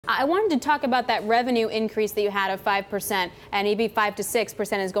I wanted to talk about that revenue increase that you had of 5%, and maybe 5 to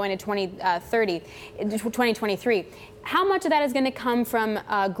 6% is going to 2023. How much of that is going to come from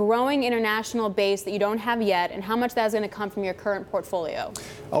a growing international base that you don't have yet, and how much of that is going to come from your current portfolio?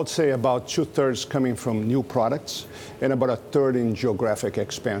 I would say about 2/3 coming from new products and about 1/3 in geographic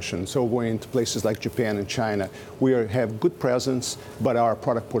expansion. So going to places like Japan and China, we have good presence, but our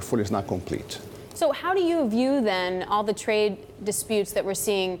product portfolio is not complete. So how do you view then all the trade disputes that we're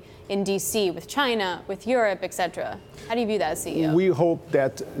seeing in D.C. with China, with Europe, et cetera? How do you view that as CEO? We hope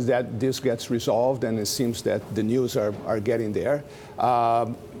that this gets resolved, and it seems that the news are getting there.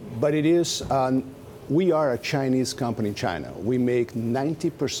 But it is, we are a Chinese company in China. We make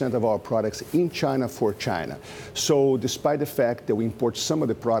 90% of our products in China for China. So despite the fact that we import some of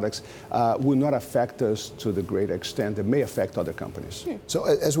the products, will not affect us to the great extent that may affect other companies. So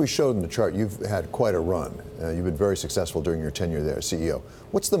as we showed in the chart, you've had quite a run. You've been very successful during your tenure there as CEO.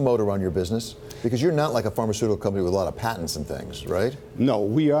 What's the moat around your business? Because you're not like a pharmaceutical company with a lot of patents and things, right? No,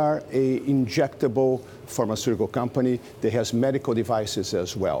 we are an injectable pharmaceutical company that has medical devices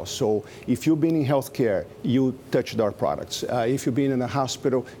as well. So if you've been in healthcare, you touched our products. If you've been in a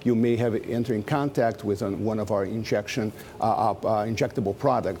hospital, you may have entered in contact with one of our injectable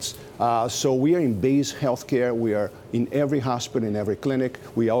products. So we are in base healthcare. We are in every hospital, in every clinic.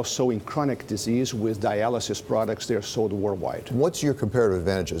 We also in chronic disease with dialysis products. They're sold worldwide. What's your comparative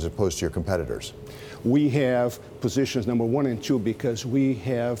advantage as opposed to your competitors? We have positions number 1 and 2 because we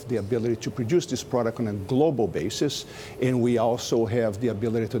have the ability to produce this product on a global basis, and we also have the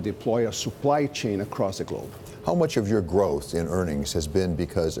ability to deploy a supply chain across the globe. How much of your growth in earnings has been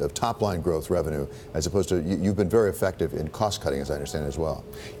because of top-line growth revenue, as opposed to, you've been very effective in cost-cutting, as I understand as well?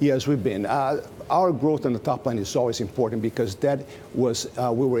 Yes, we've been. Our growth on the top line is always important because that was,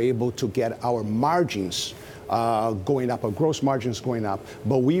 we were able to get our margins going up, our gross margins going up,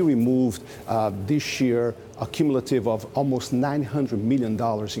 but we removed this year a cumulative of almost $900 million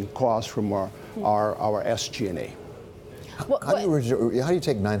in costs from our SG&A. How do you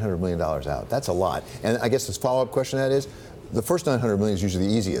take $900 million out? That's a lot. And I guess this follow-up question to that is, the first $900 million is usually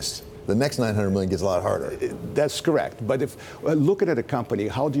the easiest. The next $900 million gets a lot harder. That's correct. But if looking at a company,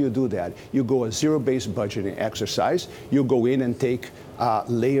 how do you do that? You go a zero-based budgeting exercise. You go in and take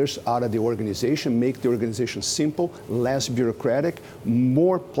layers out of the organization, make the organization simple, less bureaucratic,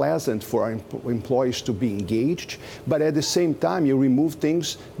 more pleasant for our employees to be engaged. But at the same time, you remove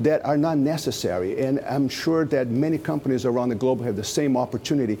things that are not necessary. And I'm sure that many companies around the globe have the same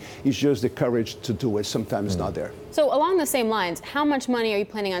opportunity. It's just the courage to do it. Sometimes not there. So along the same lines, how much money are you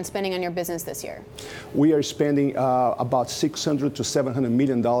planning on spending on your business this year? We are spending about $600 to $700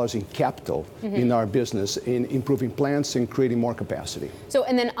 million in capital in our business, in improving plants and creating more capacity. So,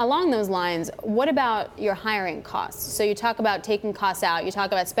 and then along those lines, what about your hiring costs? So you talk about taking costs out, you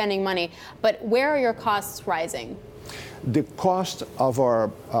talk about spending money, but where are your costs rising? The cost of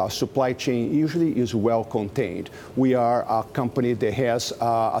our supply chain usually is well contained. We are a company that has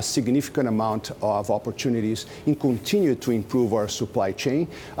a significant amount of opportunities in continue to improve our supply chain.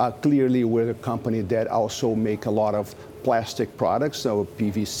 Clearly, we're a company that also make a lot of plastic products, so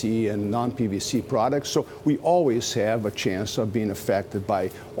PVC and non-PVC products. So we always have a chance of being affected by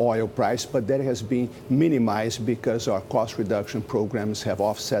oil price, but that has been minimized because our cost reduction programs have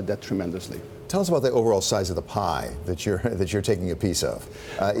offset that tremendously. Tell us about the overall size of the pie that you're taking a piece of.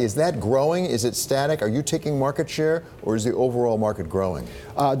 Is that growing? Is it static? Are you taking market share, or is the overall market growing?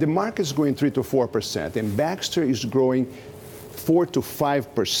 The market is growing 3 to 4%, and Baxter is growing 4 to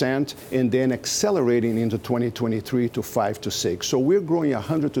 5%, and then accelerating into 2023 to 5 to 6. So we're growing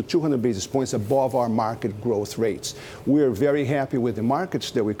 100 to 200 basis points above our market growth rates. We're very happy with the markets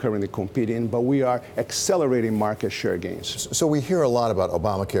that we currently compete in, but we are accelerating market share gains. So we hear a lot about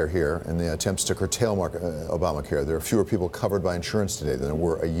Obamacare here and the attempts to curtail Obamacare. There are fewer people covered by insurance today than there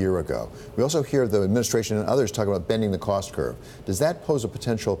were a year ago. We also hear the administration and others talk about bending the cost curve. Does that pose a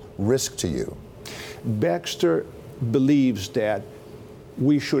potential risk to you? Baxter believes that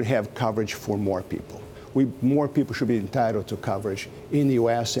we should have coverage for more people. More people should be entitled to coverage in the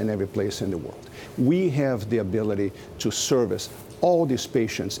U.S. and every place in the world. We have the ability to service all these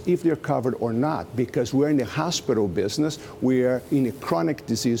patients, if they're covered or not, because we're in the hospital business, we're in the chronic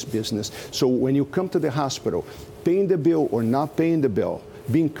disease business. So when you come to the hospital, paying the bill or not paying the bill,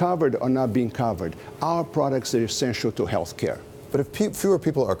 being covered or not being covered, our products are essential to health care. But if fewer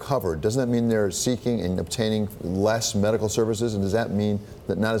people are covered, doesn't that mean they're seeking and obtaining less medical services? And does that mean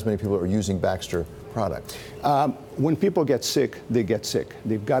that not as many people are using Baxter products? When people get sick, they get sick.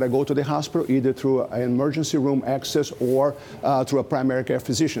 They've got to go to the hospital either through an emergency room access or through a primary care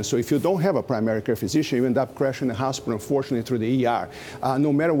physician. So if you don't have a primary care physician, you end up crashing the hospital, unfortunately, through the ER.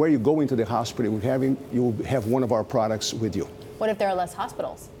 No matter where you go into the hospital, you have one of our products with you. What if there are less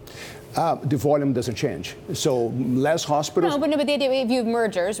hospitals? The volume doesn't change. So less hospitals. No, but the idea, if you have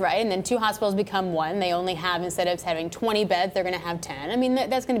mergers, right, and then 2 hospitals become 1, they only have, instead of having 20 beds, they're going to have 10. I mean,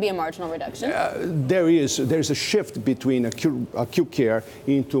 that's going to be a marginal reduction. There's a shift between acute care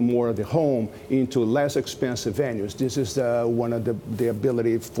into more of the home, into less expensive venues. This is one of the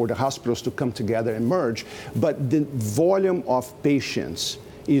ability for the hospitals to come together and merge. But the volume of patients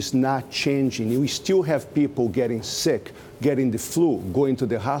is not changing. We still have people getting sick, getting the flu, going to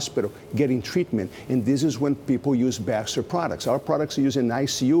the hospital, getting treatment. And this is when people use Baxter products. Our products are used in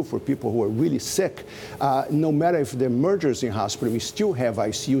ICU for people who are really sick. No matter if they're mergers in hospital, we still have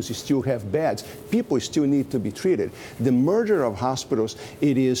ICUs, we still have beds. People still need to be treated. The merger of hospitals,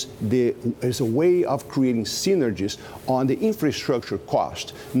 it is a way of creating synergies on the infrastructure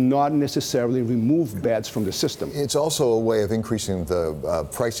cost, not necessarily remove beds from the system. It's also a way of increasing the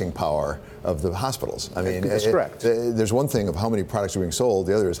pricing power of the hospitals. I mean, that's correct. There's one thing of how many products are being sold.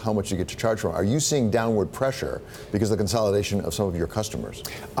 The other is how much you get to charge for. Are you seeing downward pressure because of the consolidation of some of your customers?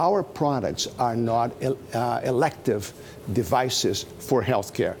 Our products are not elective devices for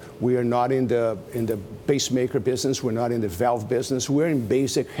healthcare. We are not in the pacemaker business. We're not in the valve business. We're in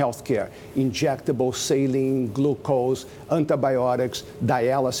basic healthcare: injectable saline, glucose, antibiotics,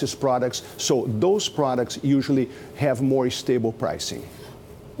 dialysis products. So those products usually have more stable pricing.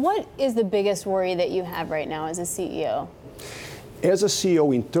 What is the biggest worry that you have right now as a CEO? As a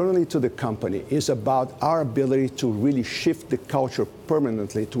CEO internally to the company is about our ability to really shift the culture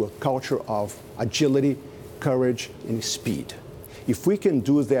permanently to a culture of agility, courage, and speed. If we can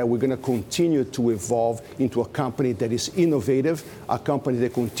do that, we're going to continue to evolve into a company that is innovative, a company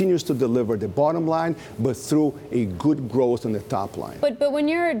that continues to deliver the bottom line, but through a good growth on the top line. But when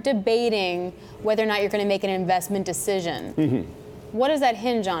you're debating whether or not you're going to make an investment decision, what does that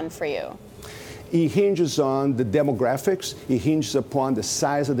hinge on for you? It hinges on the demographics. It hinges upon the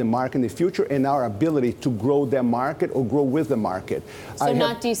size of the market in the future and our ability to grow that market or grow with the market. So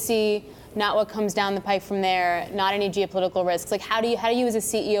not DC, not what comes down the pike from there, not any geopolitical risks. Like, how do you as a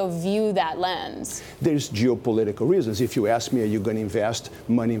CEO view that lens? There's geopolitical reasons. If you ask me, are you going to invest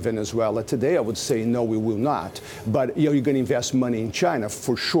money in Venezuela today? I would say, no, we will not. But you're going to invest money in China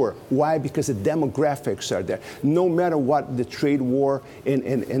for sure. Why? Because the demographics are there. No matter what the trade war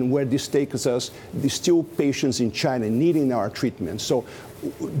and where this takes us, there's still patients in China needing our treatment. So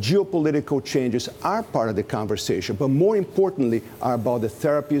geopolitical changes are part of the conversation, but more importantly are about the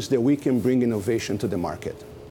therapies that we can bring innovation to the market.